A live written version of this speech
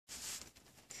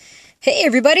Hey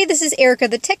everybody, this is Erica,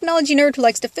 the technology nerd who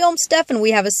likes to film stuff, and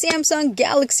we have a Samsung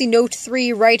Galaxy Note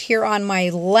 3 right here on my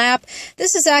lap.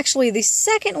 This is actually the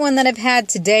second one that I've had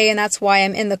today, and that's why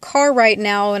I'm in the car right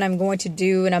now, and I'm going to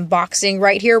do an unboxing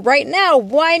right here, right now.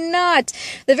 Why not?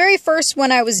 The very first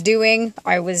one I was doing,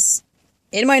 I was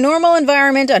in my normal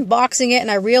environment, unboxing it,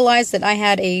 and I realized that I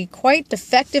had a quite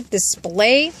defective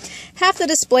display. Half the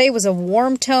display was a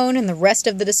warm tone, and the rest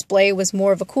of the display was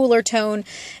more of a cooler tone,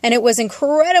 and it was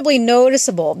incredibly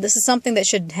noticeable. This is something that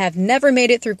should have never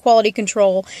made it through quality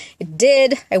control. It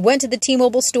did. I went to the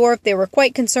T-Mobile store. They were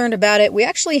quite concerned about it. We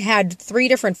actually had 3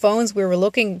 different phones. We were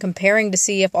looking, comparing to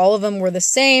see if all of them were the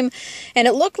same, and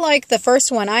it looked like the first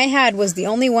one I had was the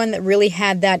only one that really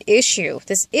had that issue.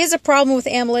 This is a problem with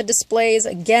AMOLED displays.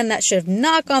 Again, that should have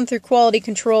not gone through quality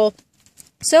control.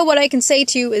 So what I can say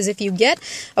to you is if you get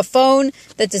a phone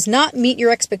that does not meet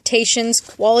your expectations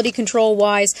quality control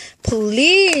wise,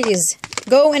 please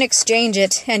go and exchange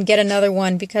it and get another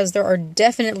one, because there are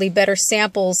definitely better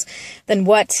samples than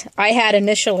what I had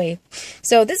initially.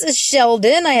 So this is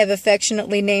Sheldon. I have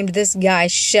affectionately named this guy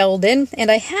Sheldon,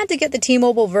 and I had to get the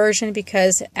T-Mobile version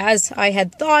because, as I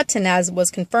had thought and as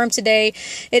was confirmed today,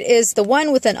 it is the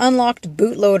one with an unlocked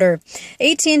bootloader.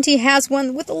 AT&T has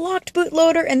one with a locked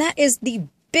bootloader, and that is the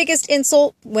biggest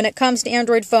insult when it comes to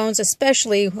Android phones,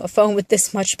 especially a phone with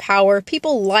this much power.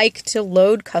 People like to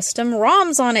load custom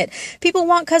ROMs on it. People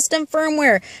want custom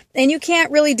firmware, and you can't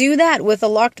really do that with a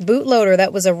locked bootloader.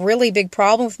 That was a really big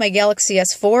problem with my Galaxy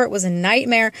S4. It was a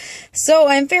nightmare. So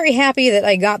I'm very happy that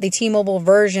I got the T-Mobile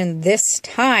version this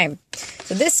time.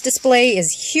 So this display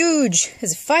is huge.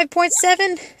 Is it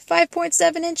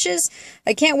 5.7 inches?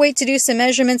 I can't wait to do some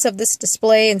measurements of this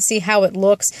display and see how it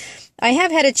looks. I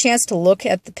have had a chance to look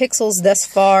at the pixels thus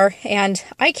far, and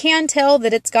I can tell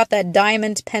that it's got that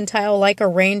diamond pentile-like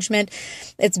arrangement.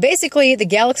 It's basically the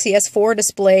Galaxy S4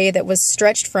 display that was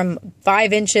stretched from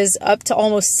 5 inches up to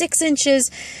almost 6 inches.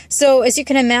 So as you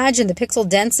can imagine, the pixel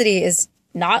density is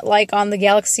not like on the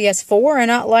Galaxy S4 and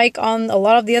not like on a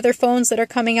lot of the other phones that are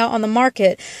coming out on the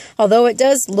market, although it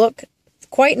does look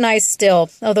quite nice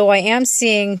still. Although I am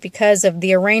seeing, because of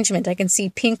the arrangement, I can see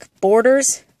pink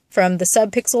borders from the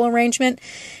subpixel arrangement,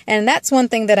 and that's one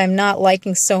thing that I'm not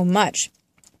liking so much.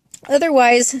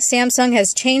 Otherwise, Samsung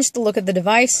has changed the look of the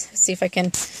device. Let's see if I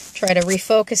can try to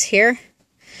refocus here.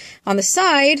 On the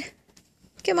side,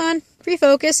 come on,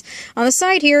 refocus. On the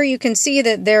side here, you can see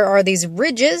that there are these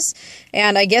ridges,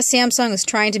 and I guess Samsung is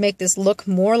trying to make this look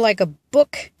more like a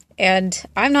book, and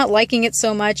I'm not liking it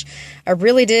so much. I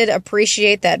really did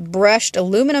appreciate that brushed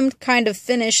aluminum kind of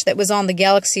finish that was on the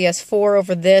Galaxy S4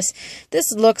 over this.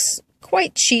 This looks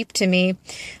quite cheap to me,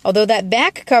 although that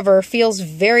back cover feels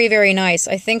very, very nice.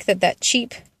 I think that that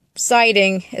cheap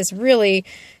siding is really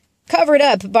covered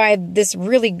up by this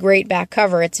really great back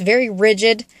cover. It's very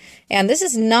rigid, and this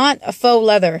is not a faux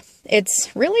leather.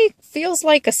 It's really feels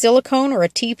like a silicone or a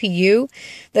TPU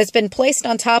that's been placed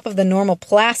on top of the normal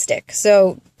plastic.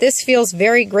 So this feels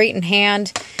very great in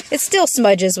hand. It still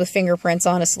smudges with fingerprints,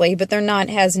 honestly, but they're not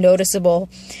as noticeable.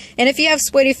 And if you have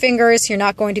sweaty fingers, you're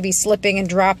not going to be slipping and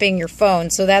dropping your phone,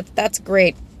 so that's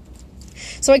great.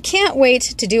 So I can't wait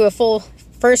to do a full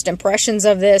first impressions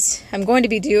of this. I'm going to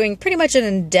be doing pretty much an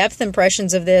in-depth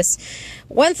impressions of this.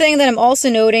 One thing that I'm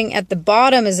also noting at the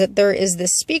bottom is that there is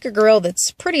this speaker grill that's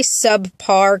pretty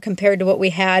subpar compared to what we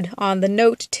had on the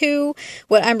Note 2,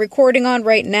 what I'm recording on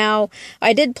right now.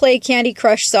 I did play Candy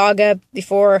Crush Saga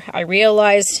before I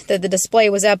realized that the display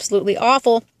was absolutely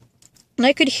awful, and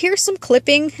I could hear some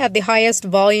clipping at the highest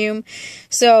volume.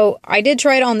 So I did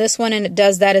try it on this one, and it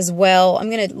does that as well. I'm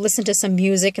going to listen to some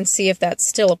music and see if that's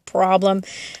still a problem.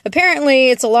 Apparently,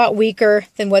 it's a lot weaker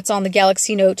than what's on the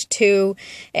Galaxy Note 2,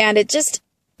 and it just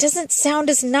doesn't sound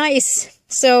as nice.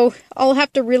 So I'll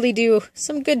have to really do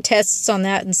some good tests on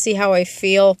that and see how I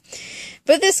feel.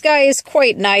 But this guy is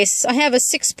quite nice. I have a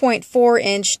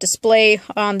 6.4-inch display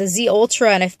on the Z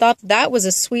Ultra, and I thought that was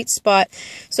a sweet spot.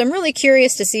 So I'm really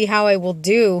curious to see how I will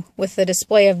do with the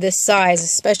display of this size,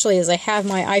 especially as I have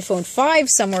my iPhone 5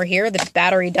 somewhere here. The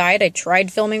battery died. I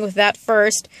tried filming with that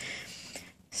first.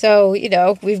 So, you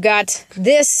know, we've got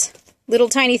this little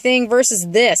tiny thing versus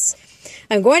this.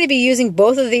 I'm going to be using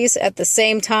both of these at the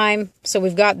same time. So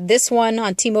we've got this one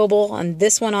on T-Mobile and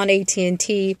this one on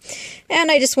AT&T. And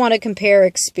I just want to compare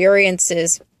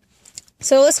experiences.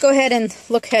 So let's go ahead and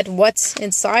look at what's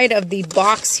inside of the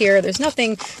box here. There's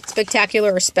nothing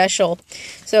spectacular or special.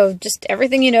 So just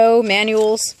everything you know,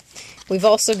 manuals. We've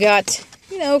also got,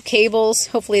 you know, cables.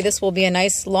 Hopefully this will be a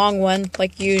nice long one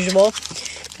like usual.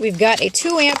 We've got a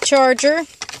 2-amp charger.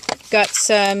 Got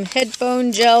some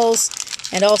headphone gels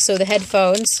and also the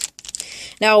headphones.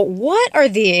 Now, what are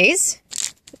these?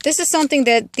 This is something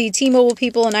that the T-Mobile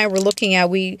people and I were looking at.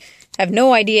 We have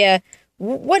no idea.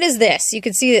 What is this? You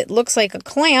can see it looks like a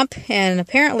clamp, and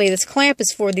apparently this clamp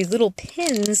is for these little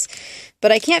pins,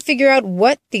 but I can't figure out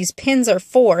what these pins are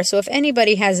for. So if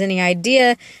anybody has any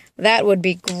idea, that would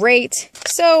be great.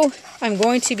 So I'm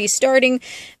going to be starting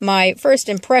my first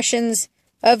impressions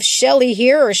of Shelly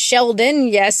here, or Sheldon.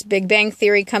 Yes, Big Bang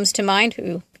Theory comes to mind.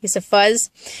 Ooh, piece of fuzz.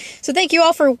 So thank you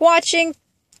all for watching.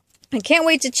 I can't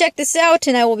wait to check this out,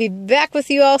 and I will be back with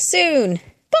you all soon.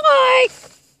 Bye!